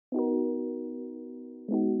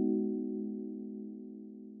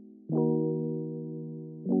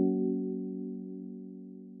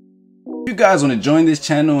you guys want to join this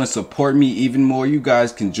channel and support me even more, you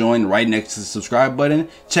guys can join right next to the subscribe button.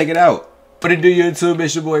 Check it out. What it do, YouTube?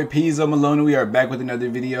 It's your boy PzoThePlug. We are back with another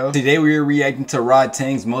video. Today we are reacting to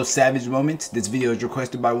RODTANG's most savage moments. This video is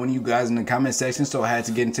requested by one of you guys in the comment section, so I had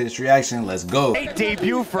to get into this reaction. Let's go.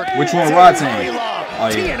 Debut for which one,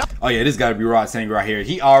 RODTANG? Oh yeah, this gotta be RODTANG right here.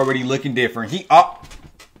 He already looking different.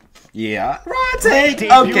 Yeah, RODTANG.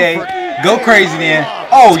 Okay, go crazy then.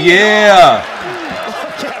 Oh yeah.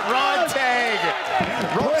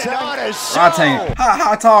 RODTANG.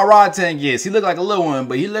 How tall RODTANG is? He look like a little one,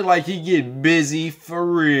 but he look like he get busy for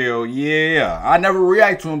real. Yeah, I never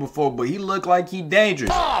react to him before, but he look like he dangerous.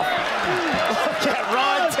 Look at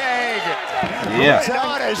RODTANG. Yeah.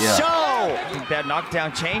 I think that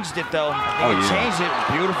knockdown changed it though. I think it changed it.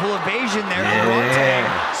 Beautiful evasion there for RODTANG.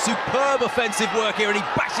 Superb offensive work here, and he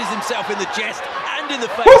bashes himself in the chest and in the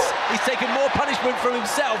face. He's taken more punishment from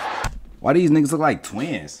himself. Why these niggas look like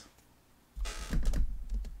twins?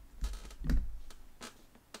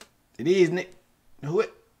 It is who?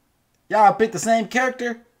 Y'all picked the same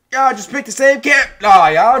character? Y'all just picked the same character? Nah,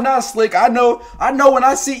 y'all not slick. I know when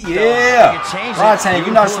I see. Yeah, RODTANG,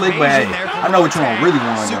 you not slick, but hey, I know what you really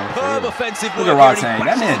want. Superb offensive look at RODTANG.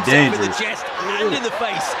 That man dangerous. In the chest and in the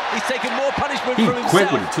face. He's taken more punishment from quick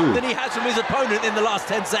himself with it too than he has from his opponent in the last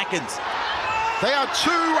 10 seconds. They are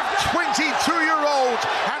two 22-year-olds,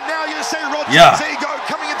 and now you see RODTANG's ego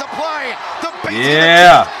coming into play. The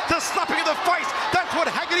beating, the slapping in the face. That's what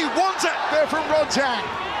Haggerty wants it there from RODTANG.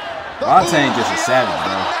 RODTANG just a savage,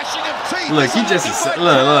 bro. Look, he just a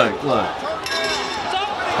look.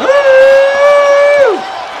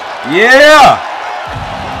 Yeah.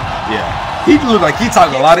 He look like he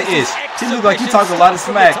talking a lot of ish. He look like he talking a lot of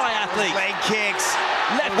smack. Leg kicks.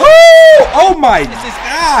 Woo! Oh my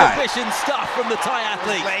God! Submission stuff from the Thai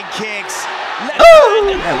athlete. Leg kicks.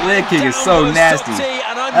 That leg kick is so nasty.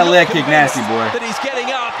 That leg kick nasty, boy. But he's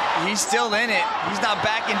getting up. He's still in it. He's not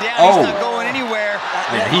backing down. He's not going anywhere.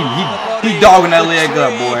 Yeah, he dogging that leg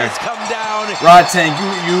up, boy. RODTANG,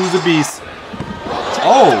 you's a beast.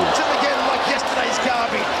 Oh.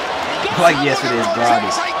 Like yesterday's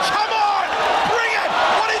garbage. Come on, bring it.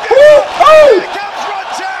 What are you doing? Here comes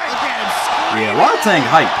RODTANG. Yeah, RODTANG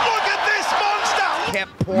hype. Look at this monster.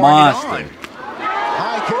 Monster.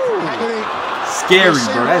 Scary,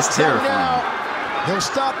 bro. That's terrifying. He'll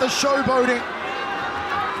start the showboating.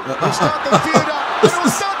 He'll start the theater.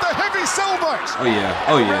 He'll start the heavy salvos. Oh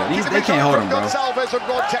yeah. They can't hold him, bro. Salvos, and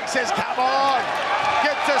RODTANG says, "Come on,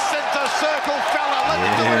 get to center circle, fella."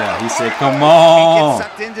 Yeah, he said, "Come on. Get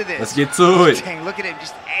sucked into this. Let's get to it." Dang, look at him,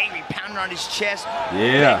 just angry, pounding on his chest.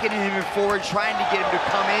 Yeah. Taking him forward, trying to get him to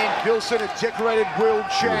come in. Bilson, a decorated world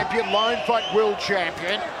champion, line fight world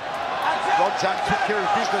champion. RODTANG took care of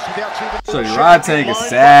business without too many. So RODTANG is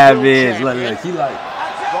savage. Look, he like.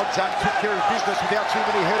 RODTANG took care of business without too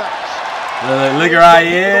many headaches. Look right,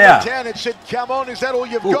 yeah. It said, "Come on, is that all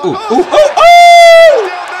you've got?"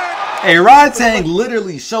 Hey, RODTANG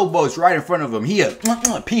literally showboats right in front of him. He'll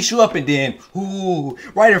piece you up and then,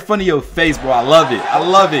 right in front of your face, bro. I love it.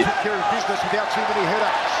 Took care of business without too many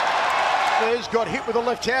headaches. He's got hit with the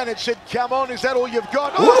left hand and said, "Come on, is that all you've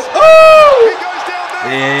got?" He goes down there.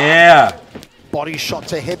 Yeah. Body shot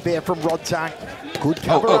to head there from RODTANG. Good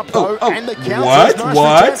cover up though, and the counter.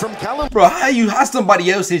 What? From Callum. Bro, how somebody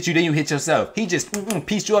else hit you, then you hit yourself? He just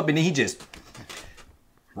pieced you up and then he just.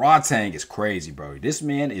 RODTANG is crazy, bro. This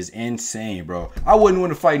man is insane, bro. I wouldn't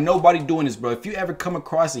want to fight nobody doing this, bro. If you ever come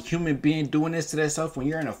across a human being doing this to themselves when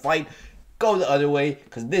you're in a fight, go the other way,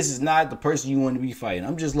 because this is not the person you want to be fighting.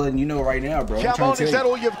 I'm just letting you know right now, bro. Come on, is that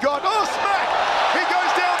all you've got? Oh, smack! He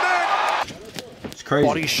goes down there. It's crazy.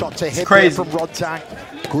 Body shot to head there from RODTANG.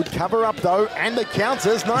 Good cover up though, and the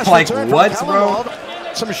counters. Nice return from Kalilov. Bro?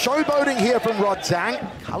 Some showboating here from RODTANG.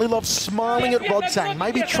 Kalilov smiling at RODTANG,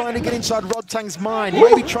 maybe trying to get inside RODTANG's mind,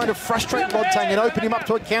 maybe trying to frustrate RODTANG and open him up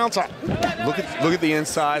to a counter. Look at the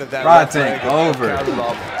inside of that. RODTANG over.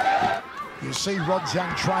 You see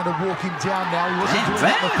RODTANG trying to walk him down now. He wasn't doing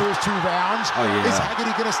that in the first 2 rounds. Oh yeah. Is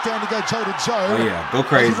Haggerty going to stand to go toe-to-toe? Oh yeah, go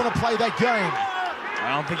crazy. Does he want to play that game?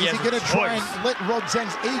 I don't think Is he going to try and let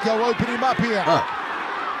RODTANG's ego open him up here?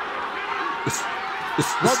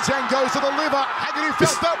 RODTANG goes to the liver. Haggerty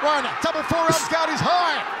felt that one. Double forearms guard is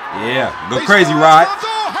high. Yeah, go crazy, Rod.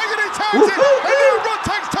 Oh, Haggerty turns it. And now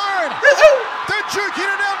RODTANG's turn. They're juking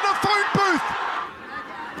it out in the phone booth.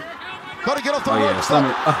 Got to get off the ropes, though.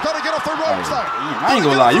 Got to get off the ropes, though. I ain't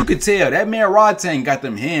gonna lie, you could tell that man RODTANG got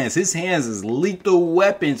them hands. His hands is lethal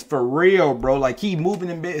weapons for real, bro. Like he moving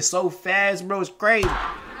them bit so fast, bro. It's crazy.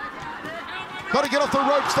 Got to get off the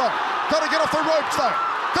ropes, though. Got to get off the ropes, though.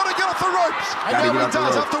 Got to get off the ropes. And now he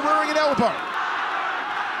does after wearing an elbow.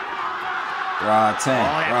 RODTANG.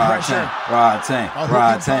 RODTANG.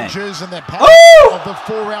 And then of the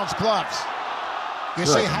 4-ounce gloves. You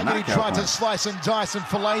see Haggerty tried to slice and dice and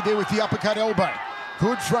fillet there with the uppercut elbow.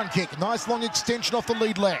 Good front kick. Nice long extension off the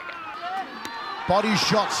lead leg. Body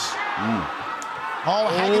shots. Oh,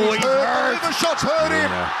 Haggerty's hurt. The liver shots hurt him.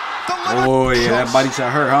 That body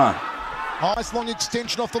shot hurt, huh? Nice long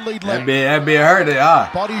extension off the lead leg. That be hurt it, huh?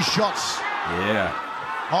 Body shots. Yeah.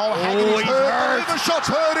 Oh, Haggerty's hurt. The liver shots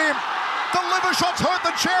hurt him. The liver shots hurt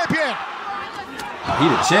the champion. Oh, he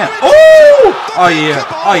the champ. Oh yeah.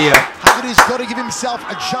 Oh yeah. Haggerty's got to give himself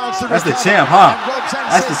a chance to That's recover. the champ, huh?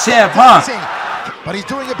 That's the champ, huh? But he's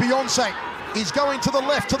doing a Beyonce. He's going to the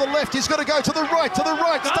left, He's got to go to the right,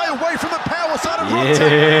 Stay away from the power side of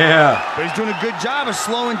RODTANG. Yeah. But he's doing a good job of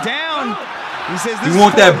slowing down. He says, "You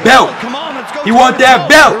want that belt? Come on, let's go." He want that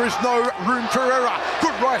belt. There is no room for error.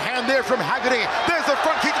 Good right hand there from Haggerty. There's the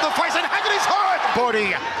front kick to the face, and Haggerty's hurt.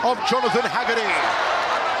 Body of Jonathan Haggerty.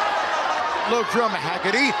 Look from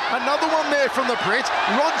Haggerty. Another one there from the Brit.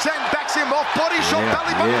 RODTANG backs him off. Body shot,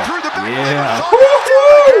 belly button through the back.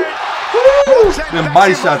 Them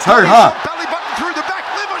body shots hurt, huh? Belly button through the back.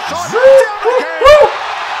 Liver shot. Down again.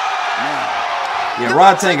 Yeah,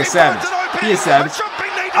 RODTANG is savage. He is savage.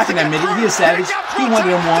 I can admit it. He is savage. He one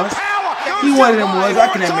of them ones. He one of them ones. I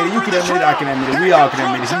can admit it. You can admit it. I can admit it. We all can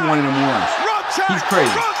admit it. He one of them ones. He's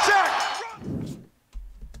crazy.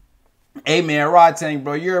 Hey man, RODTANG,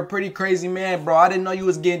 bro, you're a pretty crazy man, bro. I didn't know you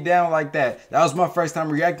was getting down like that. That was my first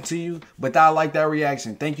time reacting to you, but I like that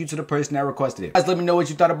reaction. Thank you to the person that requested it. Guys, let me know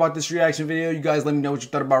what you thought about this reaction video. You guys let me know what you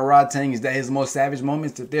thought about RODTANG. Is that his most savage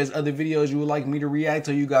moments? If there's other videos you would like me to react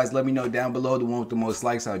to, you guys let me know down below. The one with the most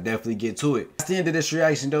likes, I'll definitely get to it. That's the end of this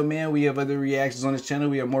reaction though, man. We have other reactions on this channel.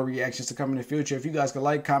 We have more reactions to come in the future. If you guys could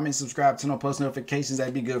like, comment, subscribe, turn on post notifications,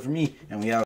 that'd be good for me. And we out.